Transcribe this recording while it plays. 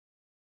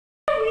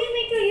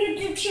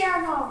YouTube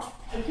channel.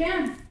 I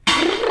can.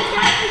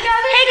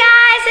 Hey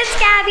guys, it's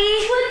Gabby.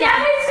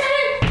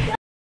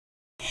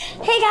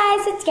 Hey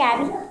guys, it's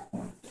Gabby.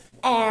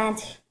 And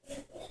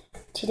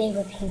today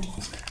we're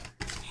painting.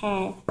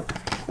 And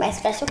my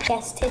special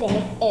guest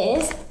today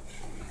is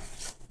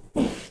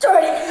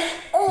Jordan.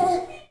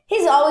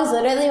 He's always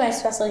literally my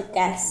special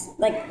guest.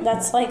 Like,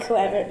 that's like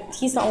whoever.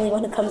 He's the only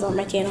one who comes on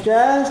my channel.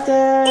 Justin.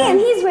 And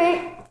he's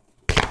wearing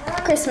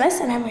Christmas,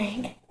 and I'm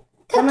wearing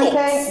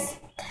cupcakes.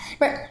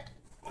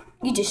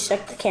 You just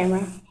shook the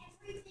camera.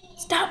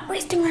 Stop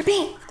wasting my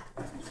paint.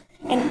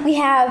 And we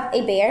have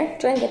a bear.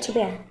 Jordan, get your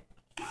bear.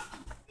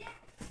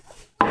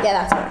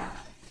 Yeah, that's it.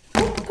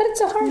 But it's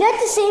so hard. Is that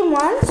the same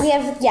ones?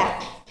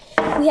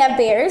 We have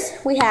bears.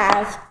 We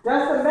have.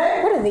 Justin,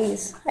 babe. What are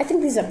these? I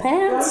think these are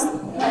pants.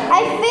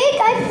 I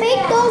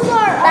think those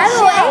are. By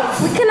the way,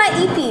 we cannot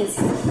eat these.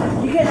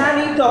 You cannot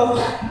eat those.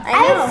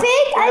 I know.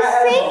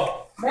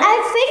 I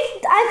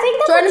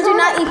think that's Jordan, do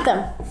not eat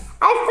them.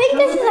 I think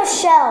this is a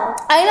shell.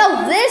 I know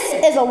this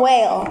is a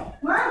whale.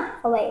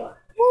 Oh wait.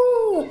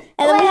 Woo.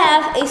 And then we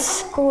have a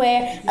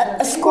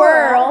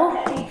squirrel,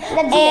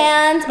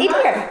 and a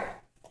deer.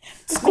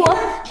 It's cool.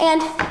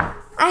 And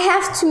I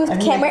have to move the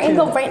camera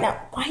angle right now.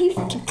 Why do you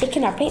keep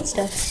taking our paint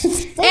stuff?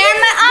 And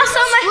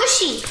my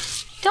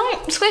Squishy.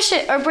 don't squish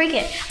it or break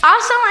it.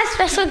 Also, my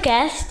special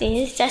guest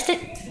is Justin.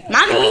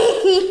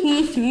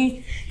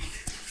 Mommy.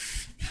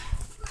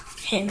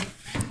 Him.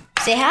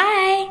 Say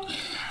hi.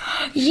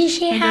 You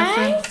say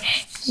hi.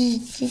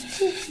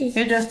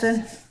 Hey,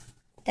 Justin.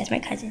 That's my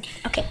cousin.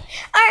 Okay.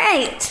 All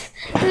right.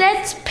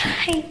 Let's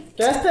paint.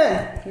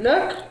 Justin,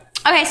 look.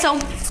 Okay, so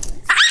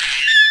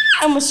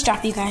I almost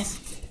dropped you guys.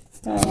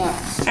 All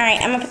right,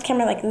 I'm gonna put the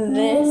camera like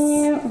this.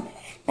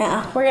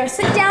 Now we're gonna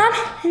sit down.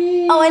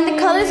 Oh, and the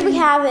colors we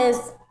have is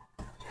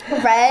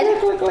red.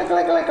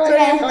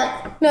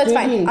 No, it's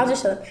fine. I'll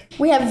just show them.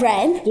 We have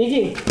red.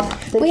 Gigi,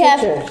 We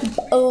have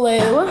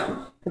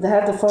blue. Because I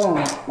have the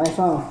phone, my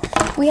phone.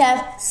 We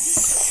have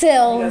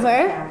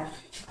silver.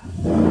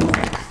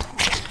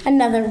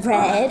 Another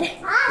red.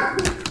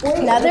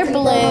 Another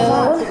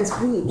blue. It's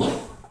bleach.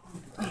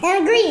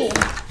 And green.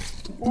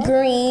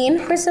 Green.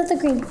 Where's the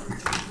green?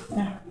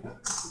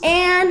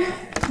 And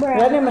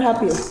Let him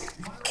help you.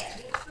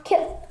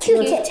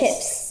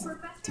 Q-tips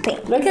to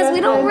paint because we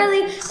don't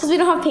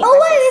have paint. Oh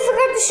wait, we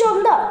forgot to show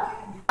them though.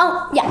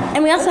 Oh yeah,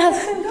 and we also have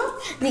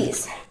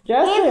these.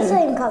 And the Justin,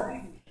 same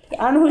color.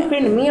 I don't know who's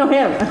painting, me or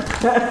him.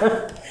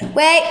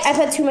 Wait, I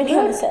put too many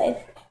on the side.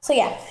 So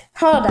yeah,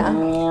 hold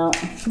on.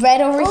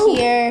 Red over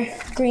here,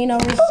 green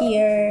over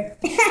here.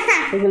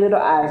 There's a little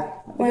eye.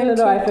 There's a 1,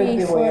 little eye 2, for 3,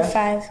 you 4, wear.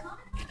 5.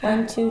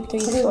 1, 2, 3,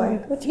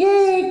 4.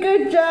 Yay,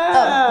 good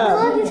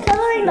job. Look, he's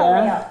coloring the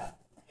way up.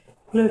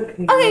 Look.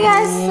 Okay,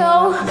 guys.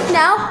 So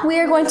now we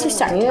are going to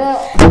start. Yeah.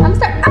 I'm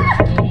start. Ah!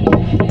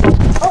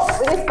 Oh,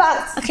 we got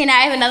spots. Okay, now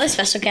I have another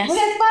special guest.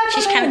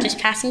 She's kind of just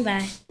passing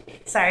by.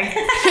 Sorry.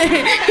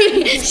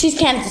 She's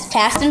kind of just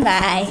passing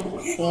by.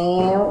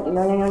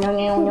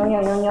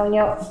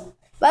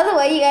 By the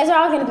way, you guys are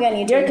all going to be on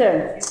Your YouTube.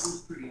 turn.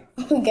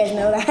 You guys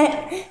know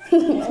that.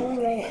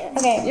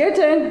 Okay. Your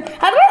turn.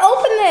 How do I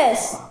open this?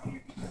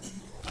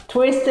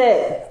 Twist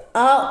it.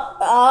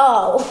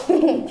 Oh.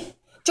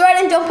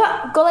 Jordan, don't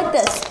go like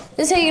this.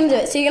 This is how you're going to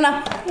do it. So you're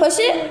going to push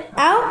it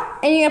out,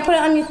 and you're going to put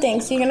it on your thing.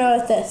 So you're going to go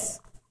like this.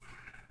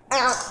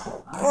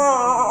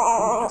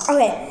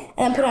 Okay,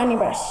 and then put it on your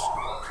brush.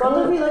 Both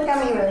of you look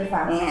at me really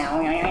fast.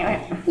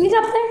 He's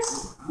up there?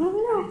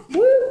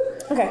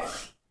 Okay.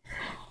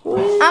 I'm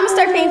going to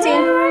start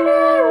painting.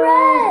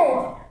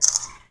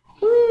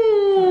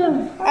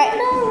 Alright.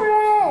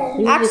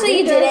 Actually,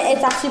 you did it.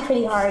 It's actually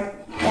pretty hard.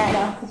 Yeah, I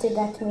know. You did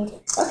that to me too.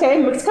 Okay,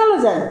 mix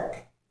colors then.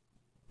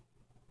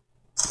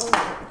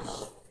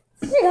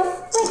 There you go.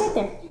 Right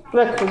there.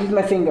 Look, this is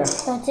my finger.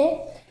 That's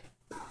it.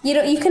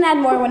 You can add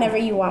more whenever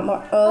you want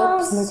more.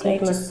 Oops, I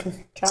just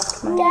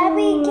dropped mine.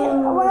 Gabby,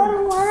 when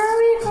are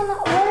we gonna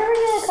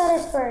cut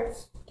it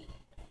first?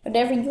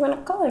 Whatever you want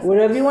to color.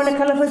 Whatever you want to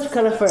color first, you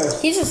color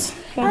first. You just.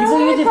 You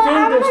can use your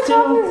I'm fingers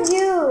gonna too. with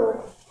you.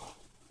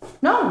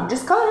 No,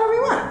 just color however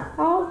you want.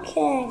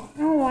 Okay. I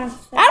don't want.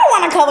 I don't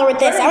want to color with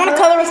this. I want to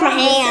color with my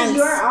This is hands.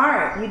 your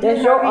art. You do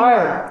That's your however you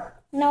want.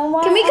 art. No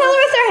one. Can we color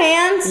with our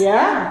hands?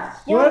 Yeah?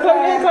 You want to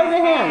color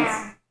your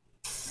hands?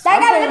 That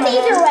got it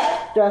either way.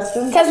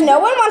 Justin? Because no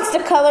one wants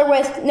to color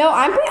with. No,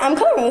 I'm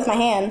coloring with my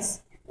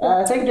hands.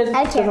 I think just.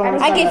 I can't.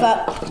 I gave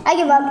up. I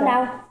give up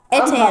now.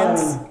 It's I'm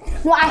hands. coloring.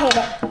 No, I hate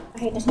it. I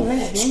hate this.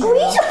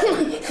 Squeeze.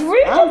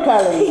 I'm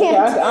coloring. Okay,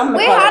 I'm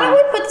Wait, how do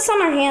we put this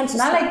on our hands?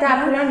 Not like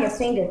that. Put it on your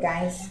finger,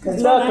 guys.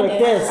 'Cause Look like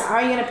this. How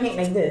are you gonna paint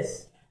like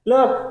this?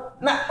 Look.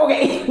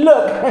 Okay,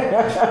 look.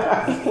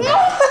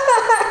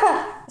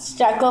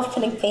 Struggle of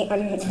putting paint on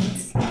your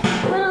hands.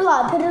 Put a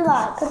lot. Put a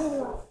lot. Put a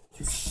lot.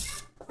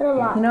 Put a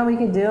lot. You know what we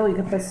could do? We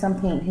could put some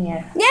paint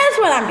here. Yeah, that's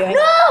what I'm doing.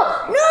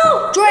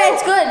 No. Jordan,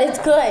 it's good. It's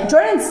good.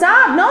 Jordan,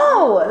 stop!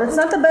 No, that's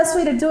not the best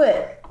way to do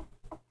it.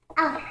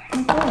 Ow.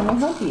 Okay, let me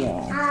help you.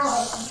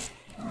 Ow.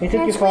 You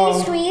took your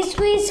phone. Squeeze.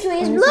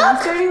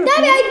 Look, Daddy,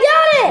 I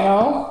got it.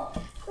 No?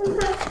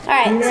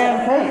 Alright.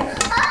 Yeah, paint.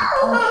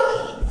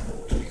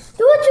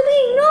 Do what you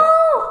mean? No!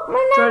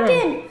 My Jordan.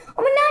 napkin!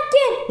 Oh, my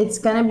napkin! It's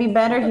gonna be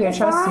better here,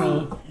 trust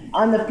me.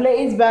 On the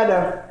plate is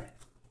better.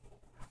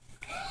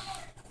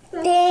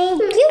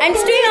 Thank you. I'm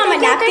just doing it on my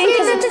napkin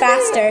because it's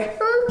faster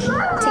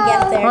to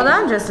get there. Hold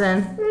on,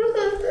 Justin.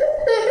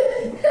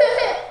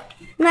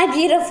 My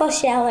beautiful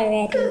shell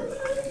already.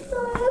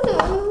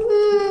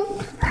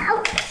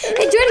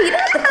 Hey Jordan, you don't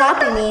have to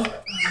copy me.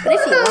 But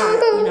if you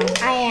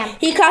want, I am.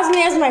 He calls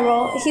me as my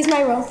role. He's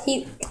my role.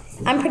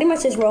 I'm pretty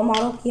much his role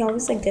model. He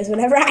always like does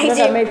whatever I Look,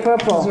 do. I made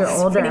purple. You're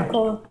older. Pretty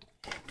cool.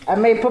 I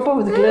made purple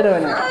with glitter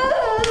in it.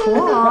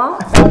 Cool.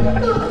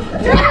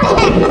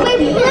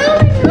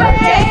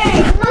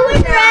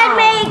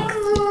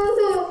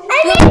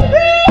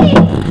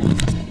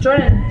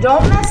 Jordan,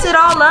 don't mess it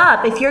all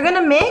up. If you're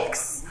gonna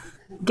mix,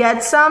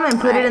 get some and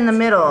put it in the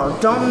middle.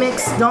 Don't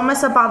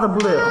mess up all the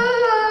blue.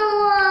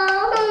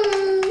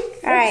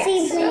 Alright.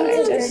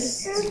 Okay,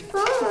 Just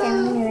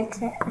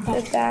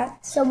did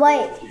that. so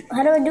white.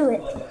 How do I do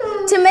it?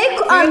 To make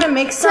gonna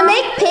mix to some?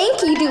 make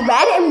pink, you do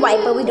red and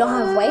white, but we don't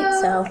have white,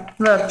 so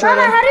Look, Mama,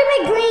 Jordan, how do you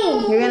make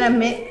green? you're gonna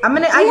mix. I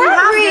have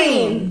have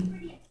green.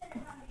 green.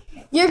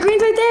 your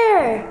green's right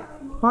there.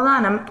 Hold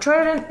on, I'm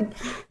Jordan.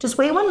 Just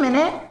wait 1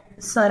 minute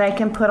so that I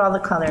can put all the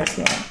colors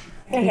here.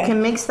 You Okay.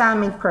 can mix that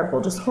and make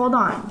purple. Just hold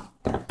on.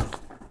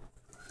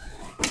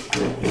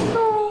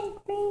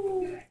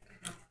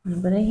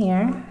 Put it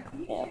here.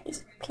 Yeah,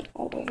 just paint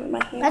all over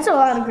my hair. That's a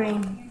lot of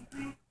green.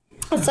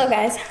 So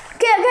guys,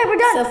 Okay, we're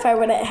done. so far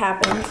what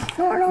happened.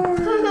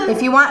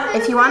 If you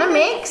want to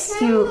mix,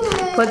 you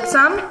put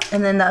some,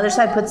 and then the other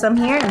side put some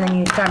here, and then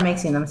you start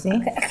mixing them. See?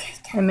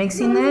 And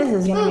mixing this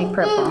is gonna make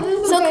purple.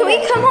 So can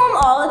we come home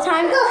all the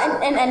time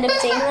and end up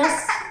seeing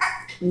this?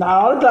 Not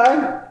all the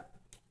time.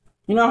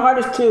 You know how hard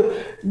it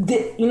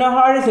is you know how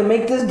hard it is to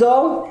make this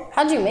dough?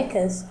 How'd you make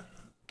this?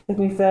 Took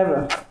me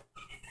forever.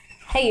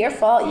 Hey, your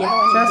fault. You're the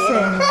one who did it.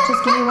 Justin,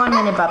 just give me 1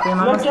 minute, puppy. I'm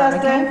Look, almost done.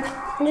 Okay? Justin.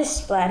 I'm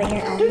just splatting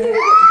it on there.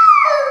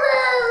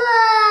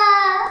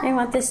 I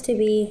want this to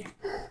be.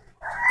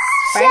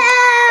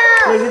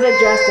 Look at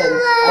Justin.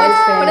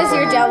 What does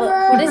your gel?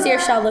 What does your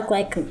shell look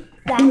like? You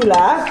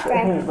laugh? But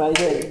I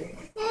did.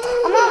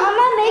 I'm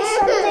gonna make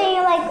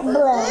something like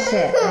blue.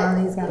 Shit, all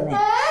these got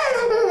mixed.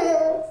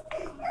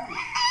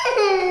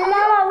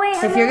 Mama,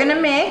 wait. If you're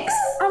gonna mix,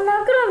 I'm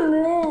not gonna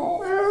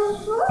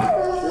mix.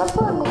 I'm gonna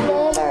put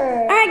glitter.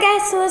 All right,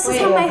 guys. So this is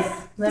how my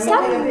let me take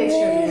a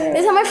picture. this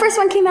is how my first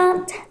one came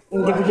out.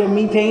 And give it to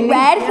me painting.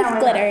 Red with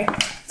glitter.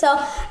 So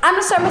I'm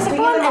gonna start my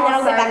second one, and then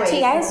I'll get back to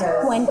you guys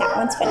when that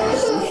one's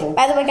finished.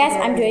 By the way, guys,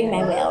 I'm doing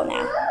my whale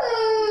now.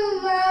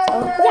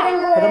 So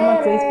yeah. Put them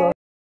on Facebook.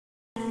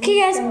 Okay,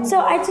 guys. So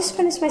I just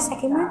finished my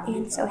second one,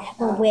 and so I have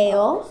a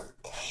whale.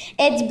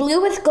 It's blue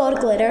with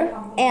gold glitter,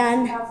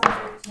 and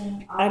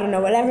I don't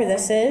know whatever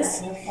this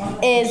is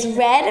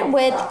red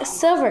with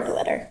silver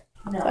glitter.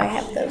 So I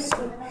have those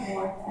two.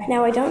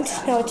 Now I don't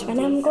know which one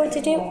I'm going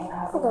to do.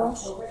 Oh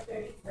gosh.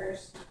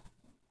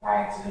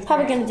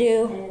 Probably gonna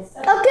do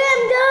Okay,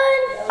 I'm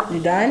done.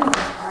 You done?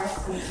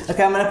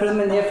 Okay, I'm gonna put them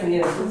in there for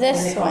you.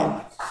 this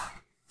one.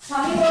 So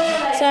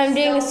I'm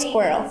doing a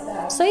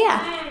squirrel. So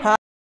yeah.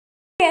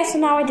 Okay, so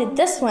now I did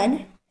this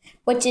one,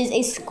 which is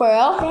a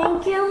squirrel.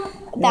 Thank you.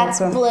 That's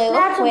Welcome. blue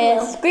That's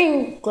with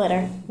green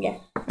glitter. Yeah.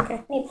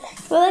 Okay.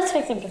 Well, let's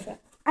make them different.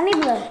 I need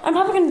blue. I'm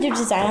probably gonna do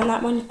design on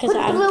that one because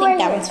I blue don't right think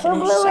that here. one's Put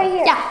finished. blue so- right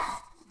here. Yeah.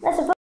 That's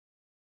a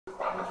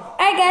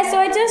Alright guys, so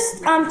I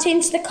just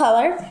changed the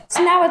color.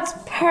 So now it's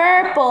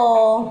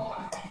purple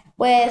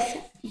with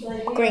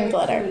green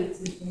glitter.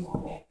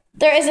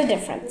 There is a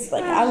difference.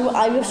 Like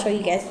I will show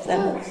you guys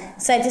them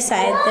side to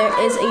side.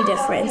 There is a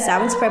difference. That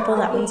one's purple,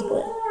 that one's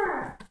blue.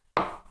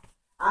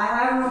 I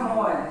have no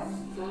more.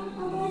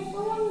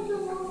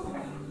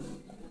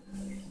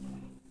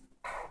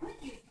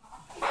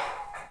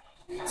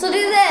 So do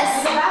this.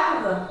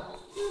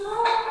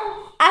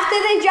 After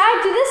they dry,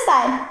 do this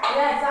side.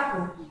 Yeah,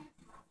 exactly.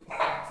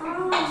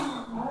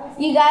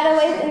 You gotta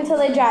wait until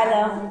they dry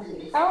though.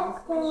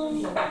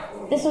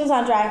 okay. This one's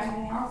not dry.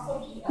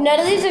 None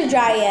of these are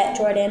dry yet,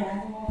 Jordan.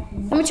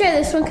 Let me try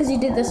this one because you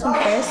did this one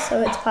first,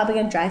 so it's probably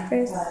gonna dry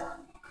first.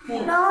 No,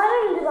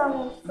 I didn't do that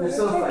one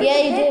first. Yeah,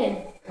 you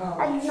did.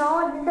 I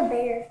did the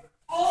bear.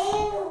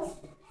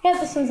 Yeah,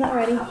 this one's not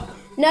ready.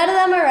 None of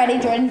them are ready,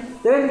 Jordan.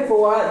 They're ready for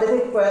a while. They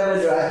take forever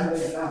to dry.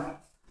 You know.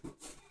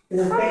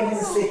 The paint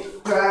is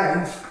stick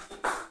dry.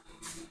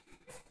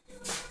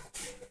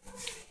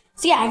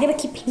 So yeah, I gotta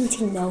keep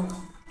painting though.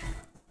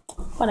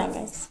 Hold on,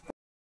 guys.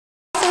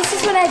 So this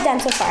is what I've done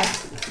so far.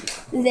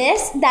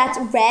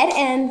 That's red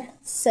and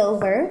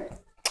silver.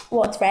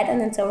 Well, it's red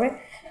and then silver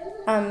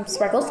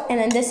sparkles. And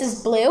then this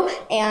is blue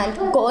and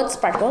gold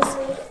sparkles.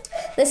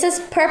 This is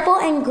purple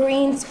and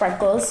green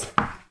sparkles.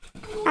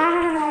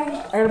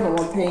 I don't know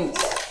what paint.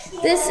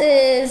 This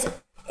is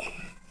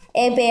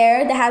a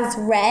bear that has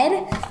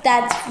red.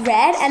 That's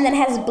red, and then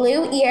it has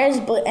blue ears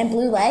and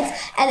blue legs,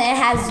 and then it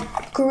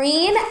has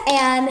green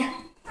and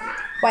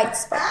white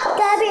sparkles.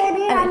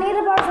 Gabby, I need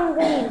a bar from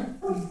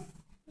green.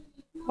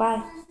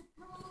 Why?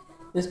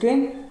 This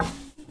green?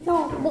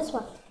 No, this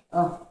one.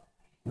 Oh.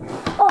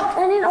 Oh,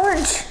 and an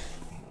orange.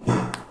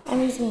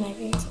 I'm using my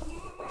green.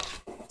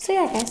 So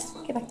yeah, guys,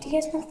 get back to you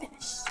guys when I'm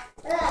finished.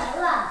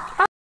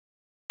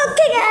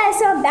 Okay, guys,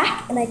 so I'm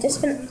back, and I just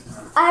finished.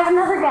 I have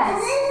another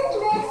guess.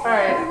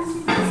 Alright.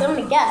 So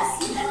many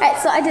guess. Alright,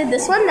 so I did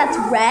this one that's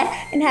red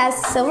and has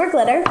silver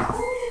glitter.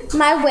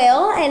 My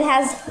whale, it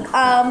has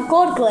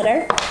gold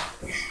glitter.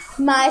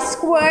 My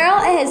squirrel,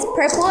 it has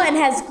purple and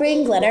has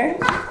green glitter.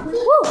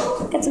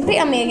 Woo! Got some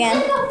paint on me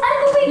again.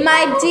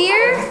 My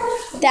deer,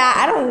 that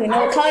I don't even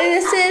know what color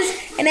this is,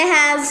 and it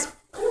has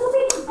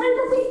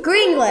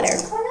green glitter.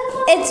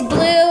 It's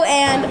blue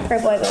and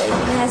purple, I believe.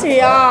 It has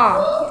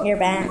Yeah. You're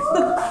bad.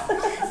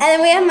 And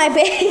then we have my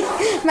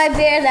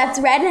bear that's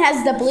red and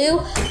has the blue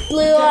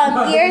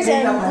ears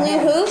and blue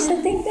hooves, I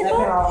think they're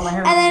called.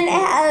 And then it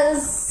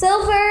has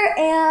silver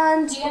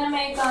and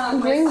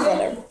green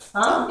glitter.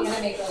 Huh?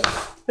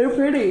 They're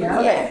pretty.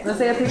 Okay, let's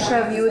take a picture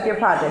of you with your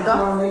project. Go.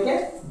 Want to make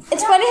it?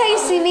 It's funny how you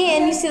see me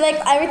and you see like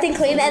everything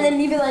clean, and then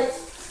you be like,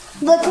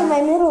 look in my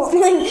middle.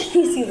 Like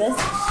you see this.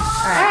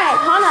 Alright,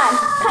 hold on.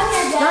 Come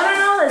here, Dad.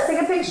 No, let's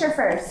take a picture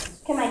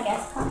first. Can I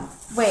guess? Huh?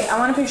 Wait, I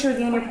want a picture of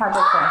you and your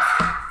project first.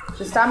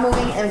 Just stop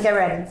moving and get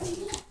ready.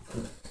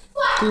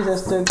 These are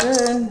still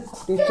good.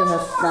 These still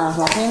have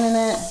nothing in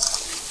it.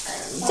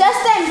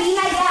 Justin, be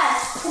my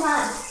guest. Come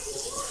on.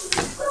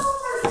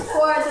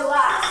 For the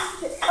last.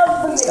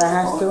 That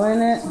has still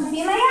in it.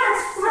 Be my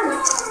guest. Come on.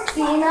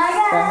 Be my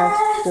That has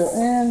guest. still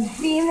in.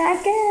 Be my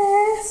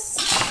guest.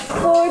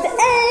 For the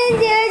end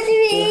of the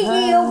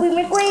video, be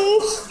my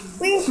queen.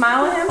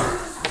 Smile at him.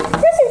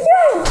 This is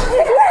you.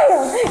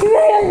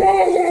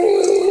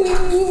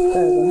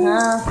 Doesn't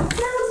have.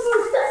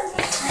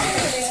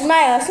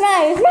 Smile.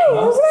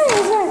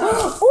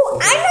 Oh,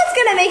 I'm not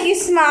gonna make you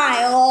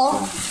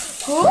smile.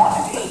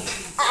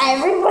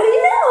 Everybody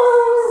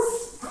knows.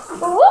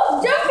 Whoop,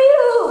 jumpy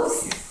hoops.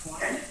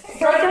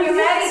 Jordan, you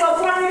ready? Go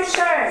put on your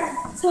shirt.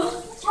 So,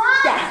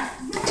 yeah.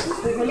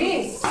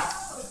 Release.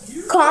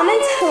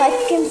 Comment,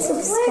 like, and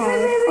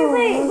subscribe.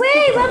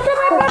 Wait, what's in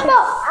my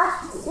purple?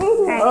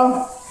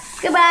 Oh,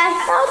 Goodbye.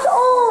 That's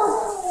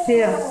old.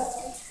 here.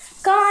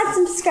 Comment,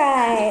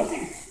 subscribe.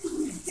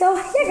 So,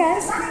 yeah,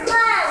 guys.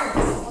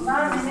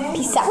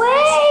 Peace out.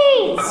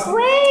 Wait,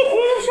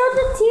 can you show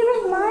the TV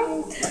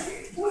mine?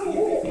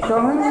 Show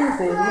him,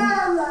 baby.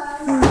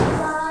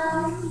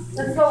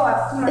 Let's go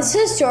up. This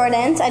is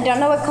Jordan's. I don't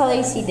know what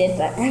colors he did,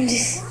 but I'm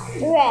just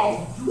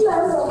red.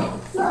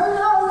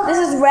 This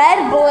is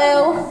red,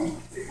 blue,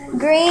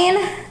 green,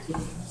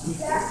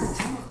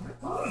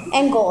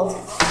 and gold.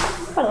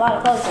 Put a lot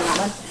of colors in that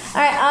one.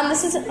 Alright,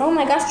 this is, oh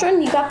my gosh,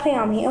 Jordan, you got paint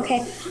on me.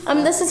 Okay.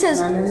 This is his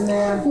None in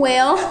there.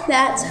 whale.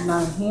 That's,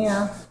 None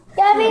here.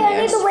 Gabby,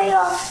 I need the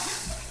whale.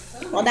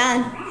 Hold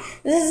on.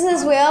 This is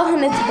his whale,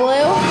 and it's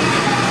blue,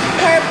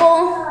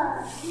 purple,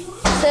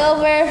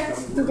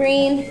 silver,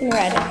 green, and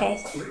red. Okay.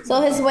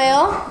 So his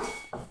whale,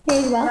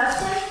 here you go.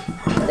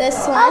 This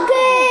one.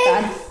 Okay. Oh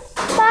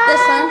God.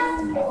 This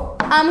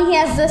one. He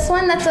has this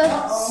one. That's a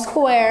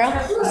squirrel.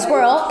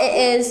 It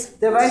is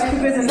The rice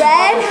cookers is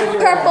red,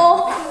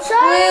 purple,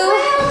 blue,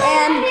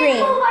 and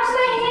green.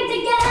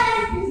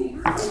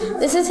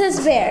 This is his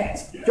bear.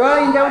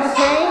 Jordan, you done with the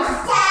paint?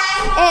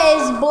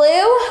 It is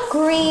blue,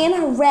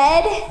 green,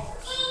 red,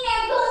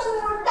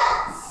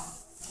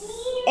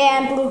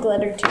 and blue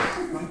glitter too.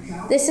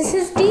 This is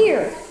his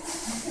deer.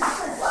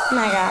 Oh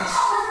my gosh.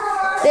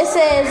 This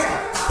is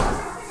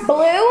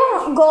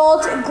blue,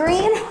 gold,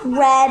 green,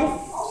 red,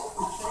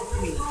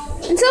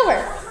 and silver.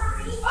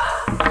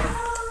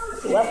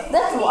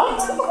 That's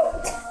what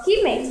he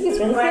makes. He's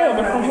really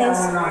creative on his.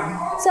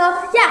 So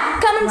yeah,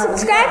 comment and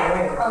subscribe.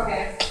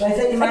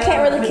 I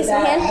can't really kiss my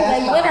hand because I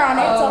have glitter on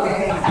it.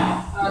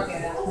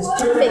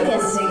 So big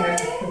kiss.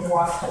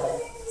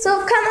 So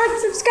comment, like,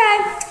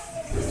 subscribe.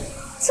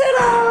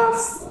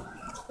 Toodles.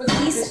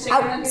 Peace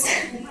out.